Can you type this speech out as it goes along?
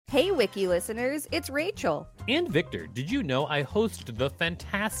Hey, Wiki listeners, it's Rachel. And Victor, did you know I host the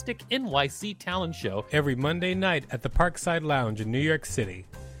fantastic NYC Talent Show every Monday night at the Parkside Lounge in New York City?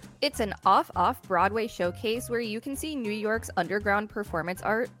 It's an off-Broadway showcase where you can see New York's underground performance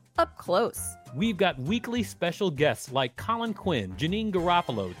art up close. We've got weekly special guests like Colin Quinn, Janine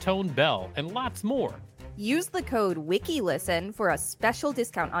Garofalo, Tone Bell, and lots more. Use the code WIKILISTEN for a special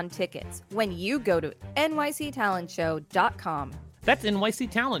discount on tickets when you go to nyctalentshow.com. That's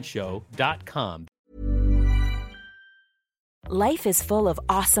nyctalentshow.com. Life is full of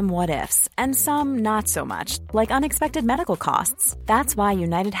awesome what-ifs, and some not so much, like unexpected medical costs. That's why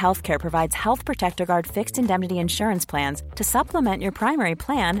United Healthcare provides Health Protector Guard fixed indemnity insurance plans to supplement your primary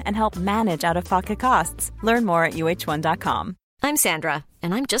plan and help manage out-of-pocket costs. Learn more at uh1.com. I'm Sandra,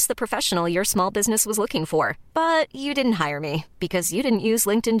 and I'm just the professional your small business was looking for. But you didn't hire me because you didn't use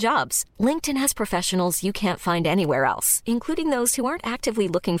LinkedIn Jobs. LinkedIn has professionals you can't find anywhere else, including those who aren't actively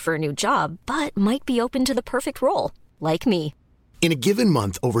looking for a new job, but might be open to the perfect role, like me. In a given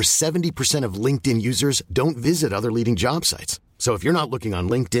month, over 70% of LinkedIn users don't visit other leading job sites. So if you're not looking on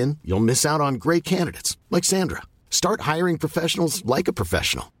LinkedIn, you'll miss out on great candidates like Sandra. Start hiring professionals like a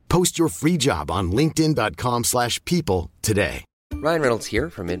professional. Post your free job on linkedin.com/people today. Ryan Reynolds here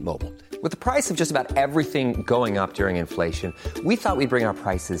from Mint Mobile. With the price of just about everything going up during inflation, we thought we'd bring our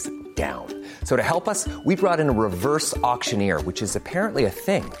prices down. So to help us, we brought in a reverse auctioneer, which is apparently a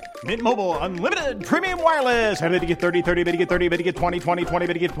thing. Mint Mobile Unlimited Premium Wireless. How to get 30, 30, bit to get 30, bit to get 20, 20, 20,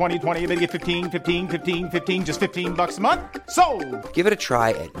 bit to get 20, 20, bit to get 15, 15, 15, 15, just $15 a month? Sold! Give it a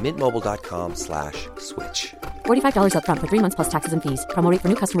try at mintmobile.com/switch. $45 up front for 3 months plus taxes and fees. Promo rate for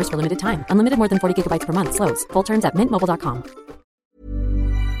new customers for limited time. Unlimited more than 40 gigabytes per month. Slows full terms at mintmobile.com.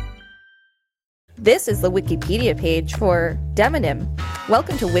 This is the Wikipedia page for Demonym.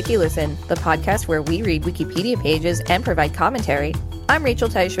 Welcome to WikiListen, the podcast where we read Wikipedia pages and provide commentary. I'm Rachel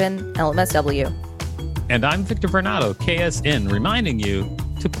Teichman, LMSW. And I'm Victor Bernardo, KSN, reminding you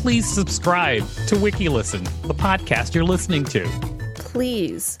to please subscribe to WikiListen, the podcast you're listening to.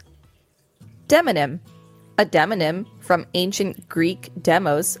 Please. Demonym. A demonym, from ancient Greek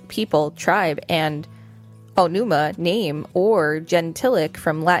demos, people, tribe, and onuma, name, or gentilic,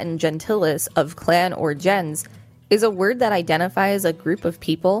 from Latin gentilis, of clan or gens, is a word that identifies a group of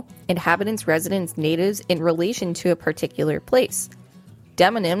people, inhabitants, residents, natives, in relation to a particular place.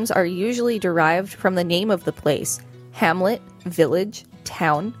 Demonyms are usually derived from the name of the place, hamlet, village,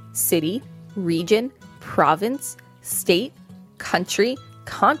 town, city, region, province, state, country,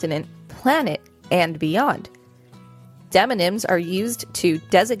 continent, planet, and beyond. Demonyms are used to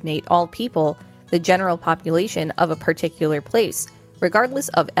designate all people, the general population of a particular place, regardless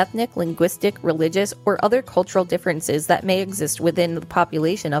of ethnic, linguistic, religious, or other cultural differences that may exist within the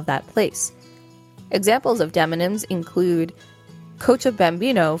population of that place. Examples of demonyms include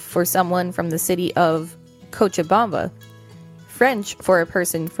Cochabambino for someone from the city of Cochabamba, French for a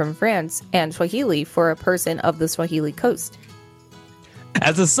person from France, and Swahili for a person of the Swahili coast.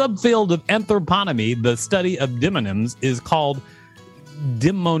 As a subfield of anthroponymy, the study of demonyms is called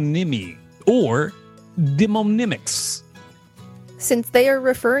demonymy or demonymics. Since they are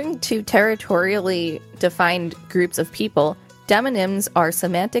referring to territorially defined groups of people, demonyms are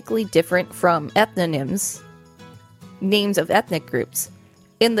semantically different from ethnonyms, names of ethnic groups.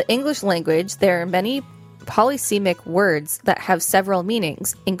 In the English language, there are many polysemic words that have several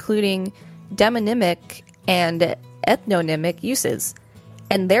meanings, including demonymic and ethnonymic uses,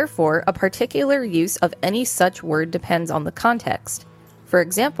 and therefore a particular use of any such word depends on the context. For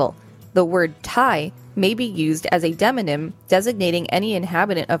example, the word Thai may be used as a demonym designating any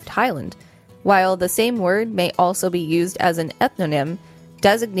inhabitant of Thailand, while the same word may also be used as an ethnonym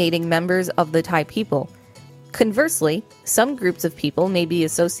designating members of the Thai people. Conversely, some groups of people may be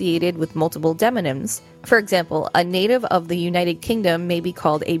associated with multiple demonyms. For example, a native of the United Kingdom may be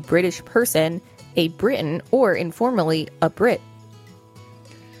called a British person, a Briton, or informally, a Brit.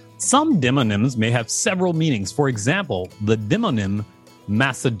 Some demonyms may have several meanings. For example, the demonym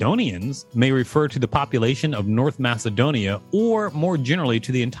Macedonians may refer to the population of North Macedonia, or more generally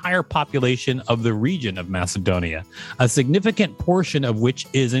to the entire population of the region of Macedonia, a significant portion of which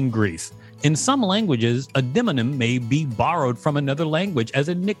is in Greece. In some languages, a demonym may be borrowed from another language as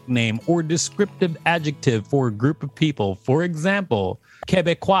a nickname or descriptive adjective for a group of people. For example,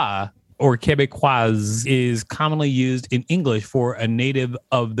 Québécois or Québécoise is commonly used in English for a native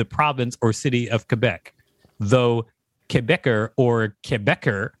of the province or city of Quebec, though Quebecer or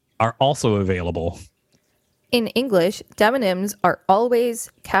Quebecer are also available. In English, demonyms are always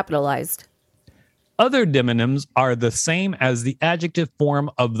capitalized. Other demonyms are the same as the adjective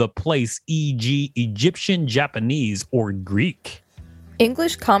form of the place, e.g., Egyptian, Japanese, or Greek.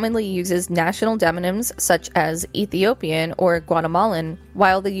 English commonly uses national demonyms such as Ethiopian or Guatemalan,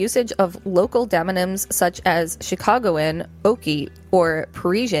 while the usage of local demonyms such as Chicagoan, Okie, or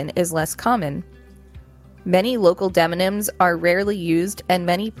Parisian is less common. Many local demonyms are rarely used, and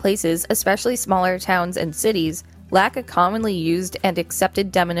many places, especially smaller towns and cities, lack a commonly used and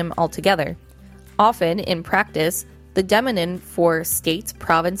accepted demonym altogether. Often, in practice, the demonym for states,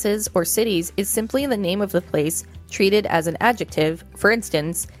 provinces, or cities is simply the name of the place treated as an adjective, for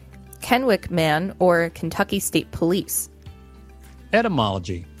instance, Kennewick Man or Kentucky State Police.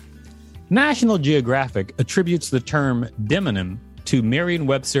 Etymology. National Geographic attributes the term demonym to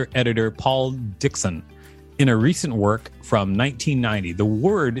Merriam-Webster editor Paul Dixon. In a recent work from 1990, the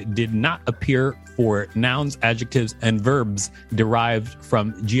word did not appear for nouns, adjectives, and verbs derived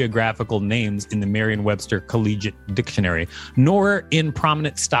from geographical names in the Merriam-Webster Collegiate Dictionary, nor in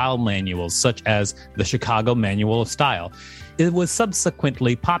prominent style manuals such as the Chicago Manual of Style. It was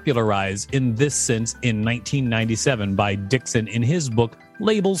subsequently popularized in this sense in 1997 by Dixon in his book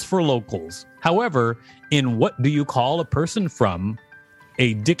Labels for Locals. However, in What Do You Call a Person From?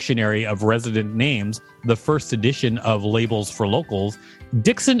 A Dictionary of Resident Names, the first edition of Labels for Locals,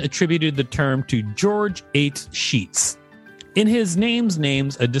 Dixon attributed the term to George H. Sheets. In his Names,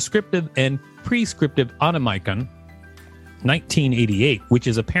 a Descriptive and Prescriptive Onomicon, 1988, which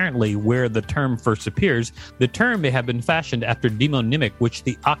is apparently where the term first appears, the term may have been fashioned after demonymic, which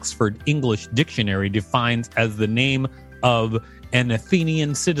the Oxford English Dictionary defines as the name of an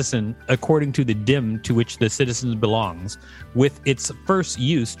Athenian citizen according to the dim to which the citizen belongs, with its first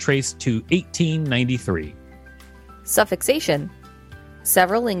use traced to 1893. Suffixation.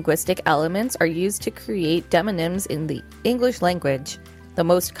 Several linguistic elements are used to create demonyms in the English language. The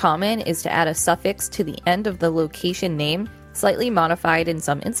most common is to add a suffix to the end of the location name, slightly modified in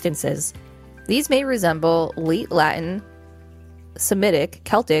some instances. These may resemble late Latin, Semitic,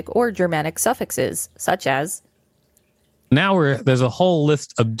 Celtic, or Germanic suffixes, such as. Now there's a whole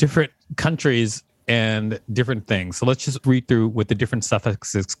list of different countries and different things. So let's just read through what the different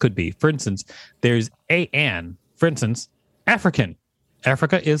suffixes could be. For instance, there's an. For instance, African.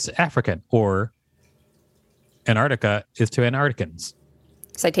 Africa is African, or Antarctica is to Antarcticans.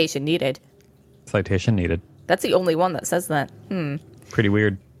 Citation needed. Citation needed. That's the only one that says that. Pretty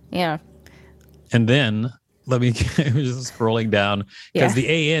weird. Yeah. And then let me just scrolling down because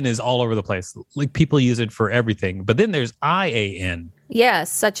the AN is all over the place. Like people use it for everything. But then there's IAN. Yeah,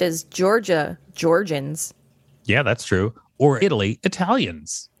 such as Georgia, Georgians. Yeah, that's true. Or Italy,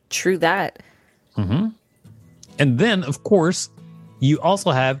 Italians. True that. Mm-hmm. And then, of course, you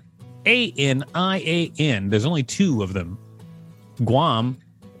also have ANIAN. There's only two of them. Guam,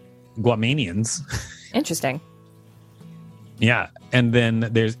 Guamanians. Interesting. Yeah. And then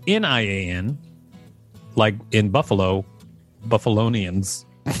there's NIAN. Like in Buffalo, Buffalonians.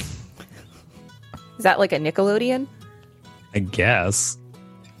 Is that like a Nickelodeon? I guess.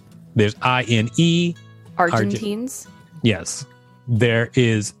 There's INE. Argentines? Yes. There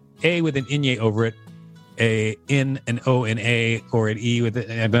is A with an inye over it, a N, an O, an A, or an E with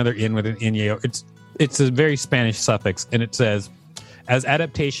another N with an inye. It's a very Spanish suffix, and it says, as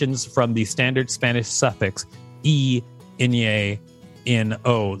adaptations from the standard Spanish suffix E, inye,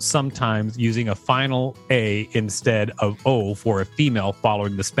 N-O, sometimes using a final A instead of O for a female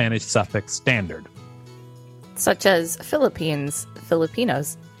following the Spanish suffix standard. Such as Philippines,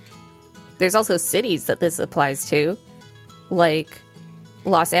 Filipinos. There's also cities that this applies to, like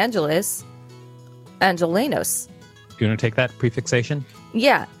Los Angeles, Angelenos. You want to take that prefixation?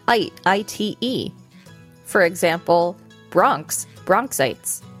 Yeah, I-T-E. For example, Bronx,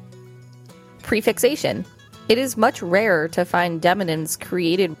 Bronxites. Prefixation. It is much rarer to find demonyms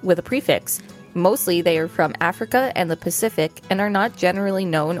created with a prefix. Mostly they are from Africa and the Pacific and are not generally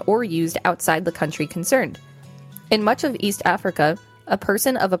known or used outside the country concerned. In much of East Africa, a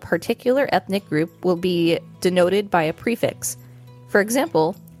person of a particular ethnic group will be denoted by a prefix. For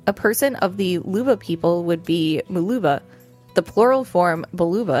example, a person of the Luba people would be Muluba, the plural form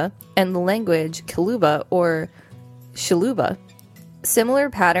Baluba, and the language Kiluba or Shiluba. Similar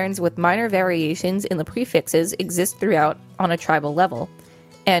patterns with minor variations in the prefixes exist throughout on a tribal level,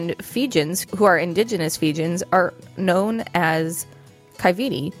 and Fijians, who are indigenous Fijians, are known as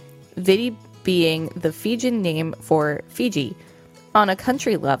Kaiviti, Viti being the Fijian name for Fiji. On a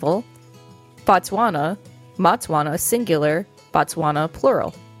country level, Botswana, Motswana singular, Botswana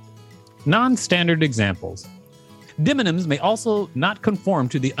plural. Non-standard examples. Demonyms may also not conform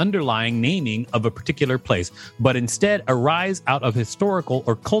to the underlying naming of a particular place, but instead arise out of historical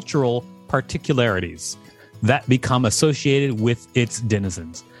or cultural particularities that become associated with its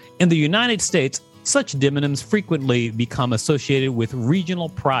denizens. In the United States, Such demonyms frequently become associated with regional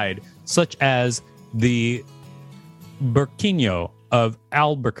pride, such as the Burquinho of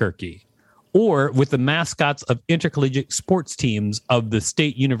Albuquerque, or with the mascots of intercollegiate sports teams of the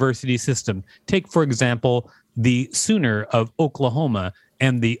state university system. Take, for example, the Sooner of Oklahoma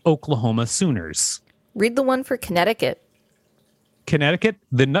and the Oklahoma Sooners. Read the one for Connecticut. Connecticut?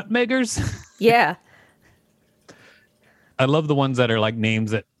 The Nutmeggers? Yeah. I love the ones that are like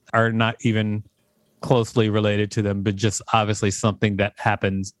names that are not even closely related to them, but just obviously something that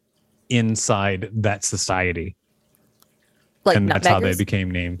happens inside that society. Like and that's how they Nutmeggers? became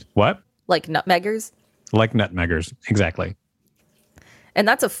named. What? Like Nutmeggers? Like Nutmeggers. Exactly. And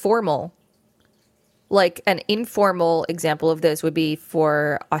that's a formal. Like an informal example of this would be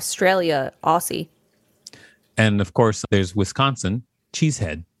for Australia, Aussie. And of course, there's Wisconsin,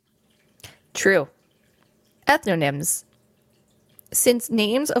 Cheesehead. True. Ethnonyms. Since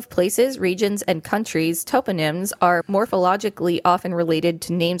names of places, regions, and countries, toponyms, are morphologically often related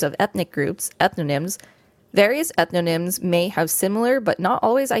to names of ethnic groups, ethnonyms, various ethnonyms may have similar but not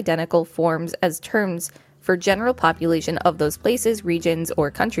always identical forms as terms for general population of those places, regions,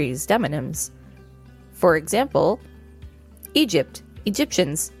 or countries, demonyms. For example, Egypt,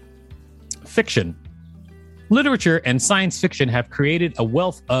 Egyptians. Fiction. Literature and science fiction have created a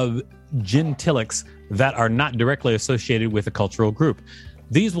wealth of gentilics that are not directly associated with a cultural group.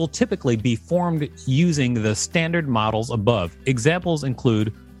 These will typically be formed using the standard models above. Examples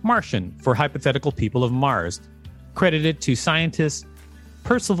include Martian for hypothetical people of Mars, credited to scientist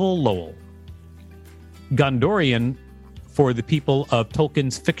Percival Lowell. Gondorian for the people of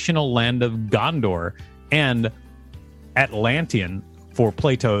Tolkien's fictional land of Gondor, and Atlantean for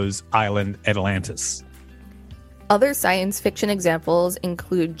Plato's island Atlantis. Other science fiction examples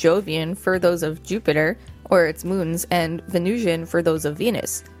include Jovian for those of Jupiter or its moons, and Venusian for those of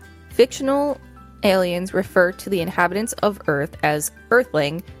Venus. Fictional aliens refer to the inhabitants of Earth as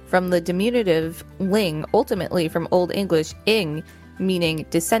Earthling, from the diminutive ling, ultimately from Old English ing, meaning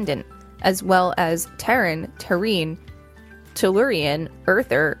descendant, as well as Terran, Terrene, Tellurian,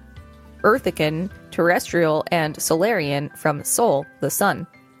 Earther, Earthican, Terrestrial, and Solarian from Sol, the sun.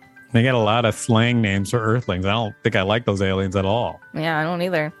 They got a lot of slang names for Earthlings. I don't think I like those aliens at all. Yeah, I don't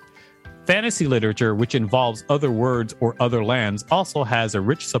either. Fantasy literature, which involves other words or other lands, also has a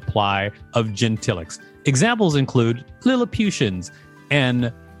rich supply of gentilics. Examples include Lilliputians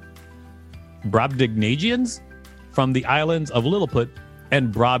and Brobdingnagians from the islands of Lilliput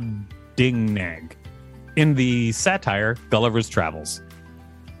and Brobdingnag in the satire Gulliver's Travels.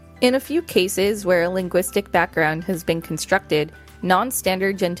 In a few cases where a linguistic background has been constructed,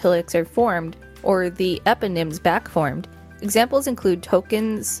 non-standard gentilics are formed, or the eponyms backformed. Examples include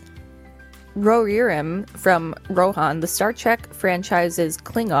Tolkien's Rohirrim from Rohan, the Star Trek franchise's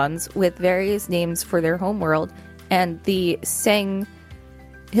Klingons, with various names for their homeworld, and the Sanghili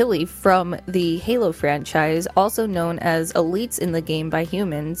from the Halo franchise, also known as elites in the game by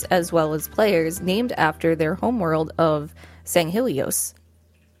humans, as well as players, named after their homeworld of Sanghelios.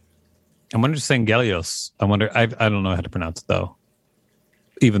 I wonder Sangelios. I don't know how to pronounce it, though.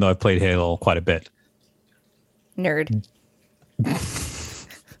 Even though I've played Halo quite a bit. Nerd.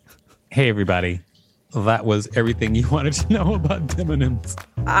 Hey, everybody. That was everything you wanted to know about demonyms.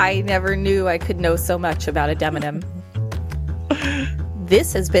 I never knew I could know so much about a demonym.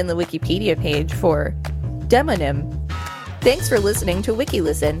 This has been the Wikipedia page for Demonym. Thanks for listening to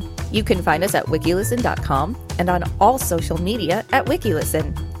WikiListen. You can find us at wikilisten.com and on all social media at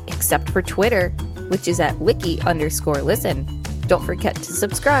WikiListen, except for Twitter, which is at wiki_listen. Don't forget to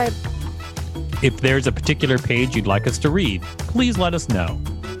subscribe. If there's a particular page you'd like us to read, please let us know.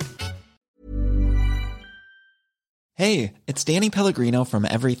 Hey, it's Danny Pellegrino from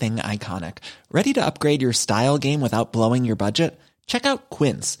Everything Iconic. Ready to upgrade your style game without blowing your budget? Check out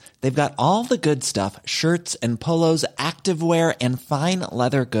Quince. They've got all the good stuff, shirts and polos, activewear, and fine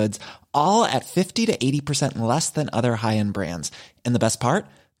leather goods, all at 50 to 80% less than other high-end brands. And the best part?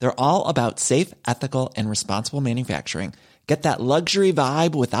 They're all about safe, ethical, and responsible manufacturing. Get that luxury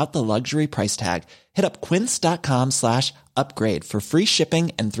vibe without the luxury price tag. Hit up quince.com/upgrade for free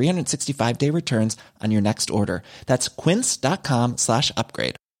shipping and 365-day returns on your next order. That's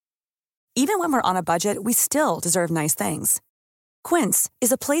quince.com/upgrade. Even when we're on a budget, we still deserve nice things. Quince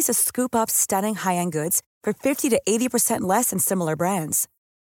is a place to scoop up stunning high-end goods for 50 to 80% less than similar brands.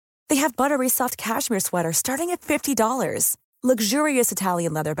 They have buttery soft cashmere sweaters starting at $50, luxurious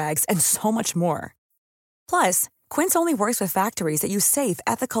Italian leather bags, and so much more. Plus, Quince only works with factories that use safe,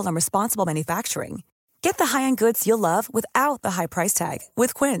 ethical, and responsible manufacturing. Get the high-end goods you'll love without the high price tag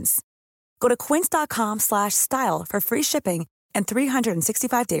with Quince. Go to quince.com/style for free shipping and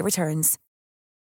 365-day returns.